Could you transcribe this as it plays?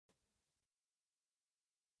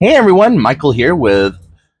Hey everyone, Michael here with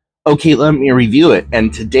Okay, Let Me Review It.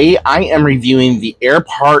 And today I am reviewing the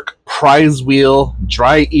Airpark Prize Wheel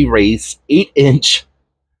Dry Erase 8-inch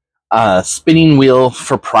spinning wheel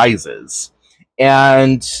for prizes.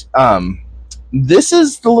 And this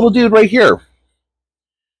is the little dude right here.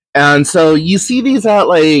 And so you see these at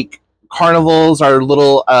like carnivals or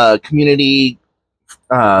little community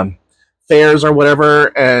fairs or whatever.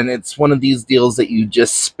 And it's one of these deals that you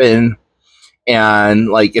just spin, and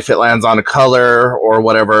like if it lands on a color or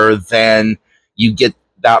whatever, then you get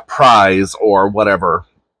that prize or whatever.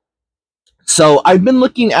 So I've been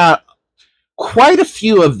looking at quite a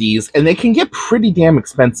few of these, and they can get pretty damn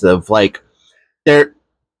expensive. Like they're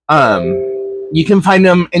you can find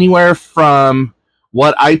them anywhere from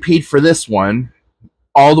what I paid for this one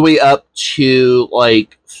all the way up to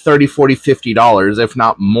like $30, $40, $50, if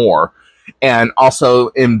not more. And also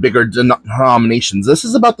in bigger denominations. This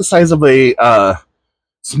is about the size of a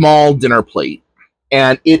small dinner plate.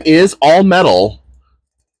 And it is all metal.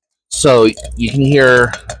 So you can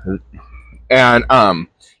hear... And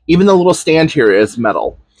even the little stand here is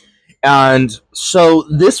metal. And so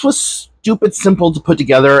this was stupid simple to put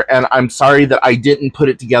together. And I'm sorry that I didn't put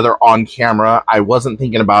it together on camera. I wasn't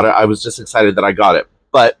thinking about it. I was just excited that I got it.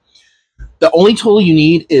 But the only tool you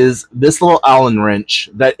need is this little Allen wrench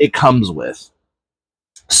that it comes with.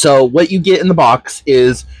 So what you get in the box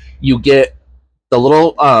is you get the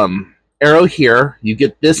little arrow here, you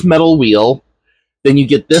get this metal wheel, then you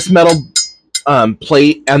get this metal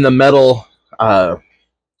plate and the metal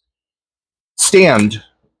stand.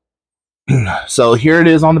 So here it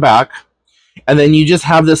is on the back. And then you just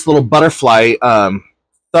have this little butterfly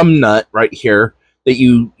thumb nut right here that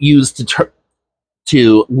you use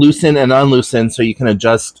to loosen and unloosen so you can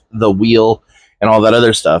adjust the wheel and all that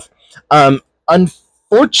other stuff.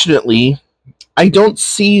 Unfortunately, I don't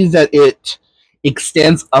see that it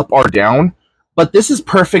extends up or down, but this is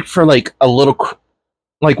perfect for like a little,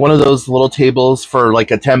 like one of those little tables for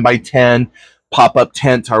like a 10 by 10 pop-up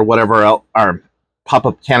tent or whatever else, or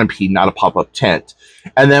pop-up canopy, not a pop-up tent.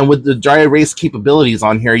 And then with the dry erase capabilities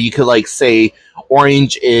on here, you could like say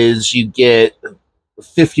orange is you get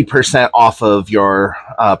 50% off of your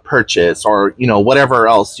purchase, or you know, whatever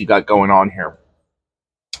else you got going on here.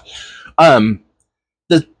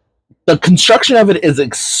 The construction of it is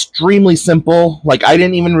extremely simple. Like I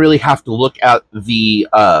didn't even really have to look at the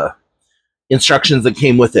instructions that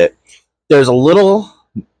came with it. There's a little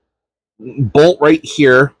bolt right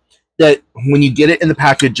here that when you get it in the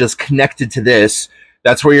package, just connected to this,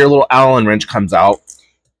 that's where your little Allen wrench comes out.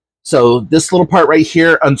 So this little part right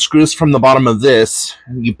here unscrews from the bottom of this.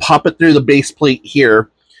 You pop it through the base plate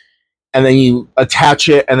here, and then you attach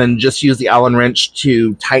it, and then just use the Allen wrench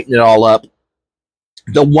to tighten it all up.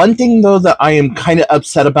 The one thing, though, that I am kind of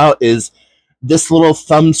upset about is this little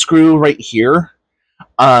thumb screw right here.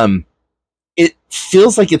 It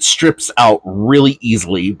feels like it strips out really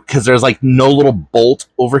easily because there's like no little bolt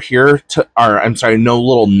over here to, or I'm sorry, no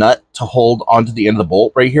little nut to hold onto the end of the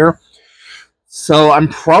bolt right here. So I'm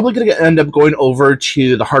probably going to end up going over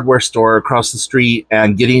to the hardware store across the street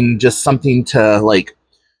and getting just something to like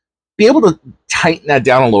be able to tighten that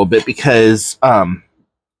down a little bit, because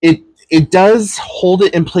it does hold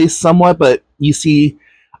it in place somewhat, but you see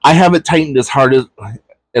I have it tightened as hard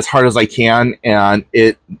as I can, and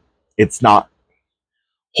it's not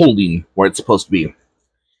holding where it's supposed to be.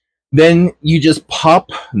 Then you just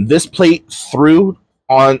pop this plate through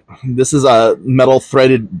on, this is a metal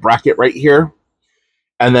threaded bracket right here.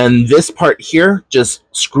 And then this part here just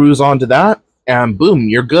screws onto that, and boom,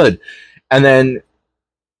 you're good. And then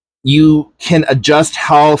you can adjust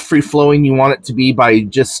how free-flowing you want it to be by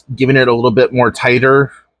just giving it a little bit more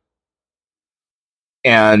tighter.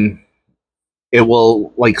 And it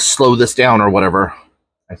will like slow this down or whatever.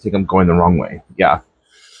 I think I'm going the wrong way. Yeah.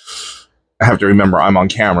 I have to remember I'm on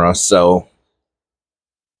camera, so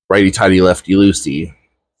righty-tighty, lefty-loosey.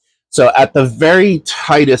 So at the very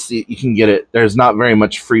tightest you can get it, there's not very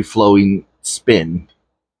much free-flowing spin.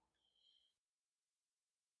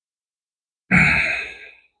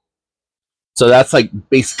 So that's like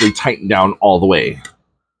basically tightened down all the way.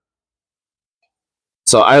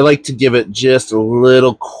 So I like to give it just a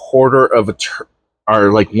little quarter of a turn,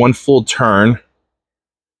 or like one full turn.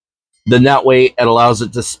 Then that way it allows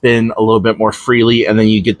it to spin a little bit more freely, and then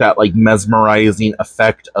you get that like mesmerizing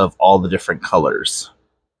effect of all the different colors.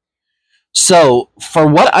 So for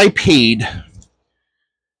what I paid,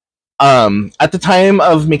 at the time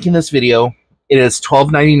of making this video, it is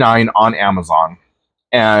 $12.99 on Amazon.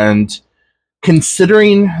 And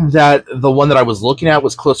considering that the one that I was looking at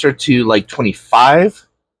was closer to like $25,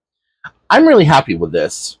 I'm really happy with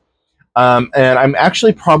this. And I'm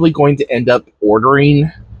actually probably going to end up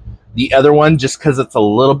ordering the other one just because it's a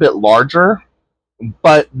little bit larger.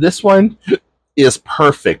 But this one is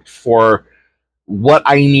perfect for what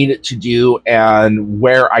I need it to do and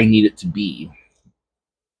where I need it to be.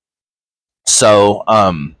 So,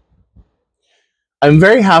 I'm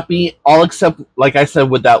very happy, all except, like I said,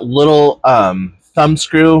 with that little thumb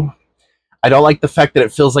screw. I don't like the fact that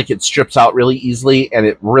it feels like it strips out really easily, and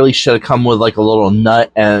it really should have come with like a little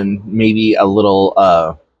nut and maybe a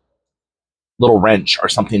little wrench or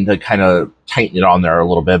something to kind of tighten it on there a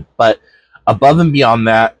little bit. But above and beyond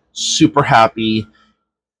that, super happy.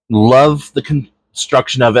 Love the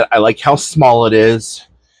construction of it. I like how small it is,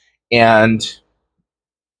 and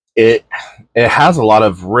it has a lot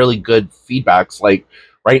of really good feedbacks. Like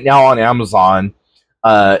right now on Amazon,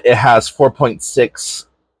 it has 4.6.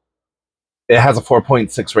 It has a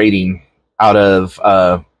 4.6 rating out of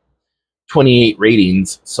 28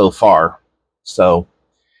 ratings so far. So,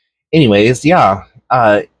 anyways, yeah.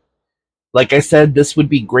 Like I said, this would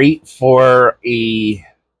be great for a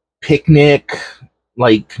picnic,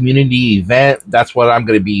 like community event. That's what I'm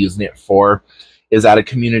going to be using it for, is at a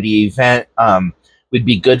community event. Would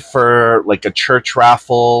be good for like a church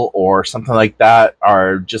raffle or something like that,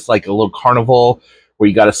 or just like a little carnival where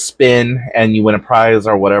you got to spin and you win a prize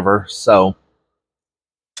or whatever. So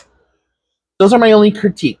those are my only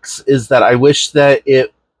critiques, is that I wish that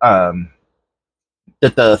it that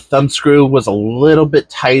the thumb screw was a little bit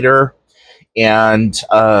tighter, and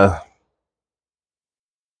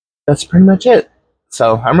that's pretty much it.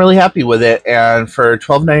 So I'm really happy with it, and for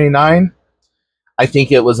 $12.99, I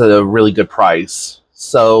think it was a really good price.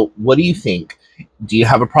 So what do you think? Do you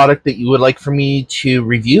have a product that you would like for me to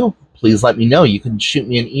review? Please let me know. You can shoot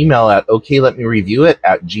me an email at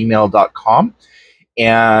okletmereviewit@gmail.com.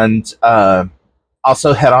 And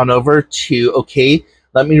also head on over to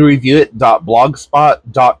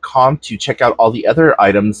okletmereviewit.blogspot.com to check out all the other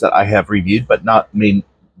items that I have reviewed but not made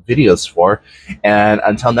videos for. And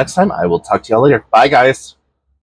until next time, I will talk to y'all later. Bye, guys.